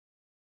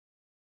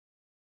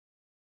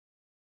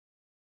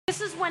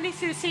This is Wendy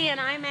Susie,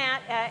 and I'm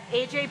at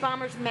AJ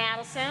Bombers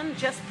Madison,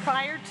 just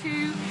prior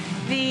to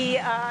the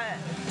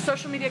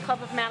Social Media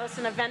Club of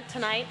Madison event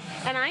tonight,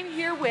 and I'm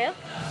here with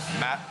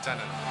Matt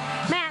Denon.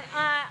 Matt,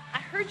 I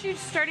heard you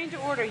starting to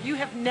order. You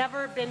have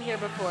never been here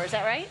before, is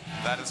that right?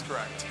 That is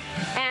correct.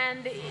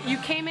 And you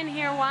came in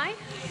here, why?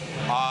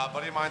 A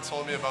buddy of mine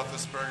told me about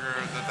this burger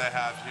that they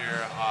have here,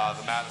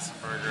 the Madison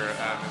burger,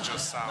 and it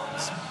just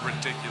sounds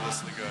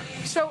ridiculously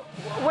good. So,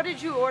 what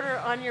did you order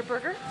on your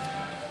burger?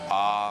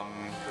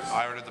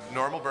 I ordered the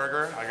normal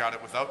burger. I got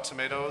it without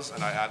tomatoes,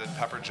 and I added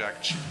pepper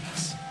jack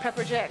cheese.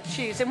 Pepper jack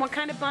cheese. And what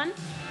kind of bun?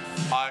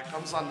 It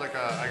comes on like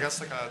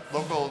a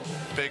local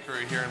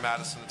bakery here in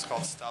Madison. It's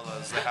called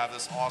Stella's. They have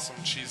this awesome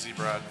cheesy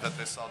bread that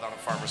they sell down at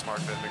Farmers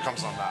Market, and it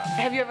comes on that.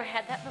 Have you ever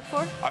had that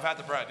before? I've had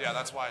the bread, yeah,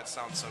 that's why it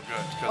sounds so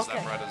good, because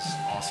that bread is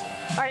awesome.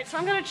 All right, so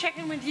I'm going to check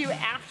in with you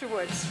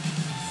afterwards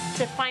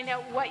to find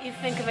out what you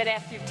think of it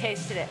after you've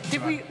tasted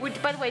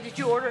it. By the way, did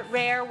you order it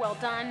rare, well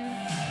done?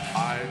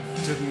 I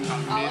didn't.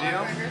 Medium? All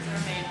our burgers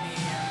are made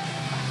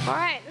medium. All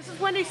right, this is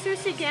Wendy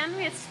Susie again.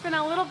 It's been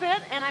a little bit,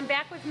 and I'm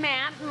back with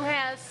Matt, who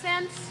has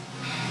since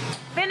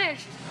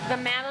finished the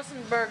Madison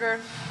burger.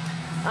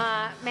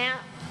 Matt,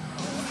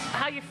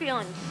 how you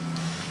feeling?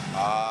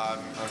 I'm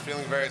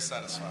feeling very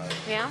satisfied.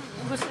 Yeah?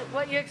 Was it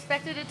what you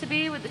expected it to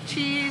be with the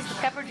cheese, the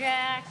pepper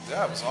jack?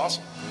 Yeah, it was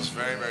awesome. It was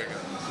very, very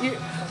good.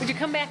 Would you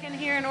come back in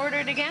here and order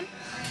it again?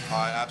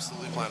 I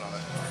absolutely plan on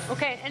it.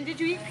 Okay, and did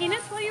you eat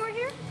peanuts while you were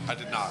here? I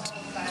did not.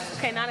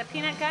 Okay, not a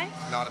peanut guy?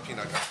 Not a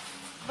peanut guy.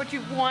 But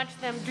you've watched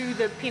them do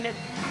the peanut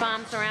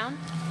bombs around?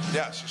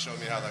 Yeah, she showed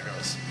me how that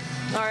goes.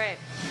 All right.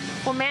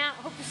 Well, Matt,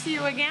 hope to see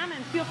you again,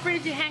 and feel free,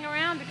 if you hang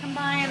around, to come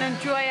by and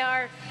enjoy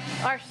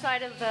our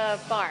side of the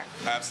bar.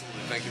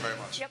 Absolutely. Thank you very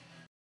much. Yep.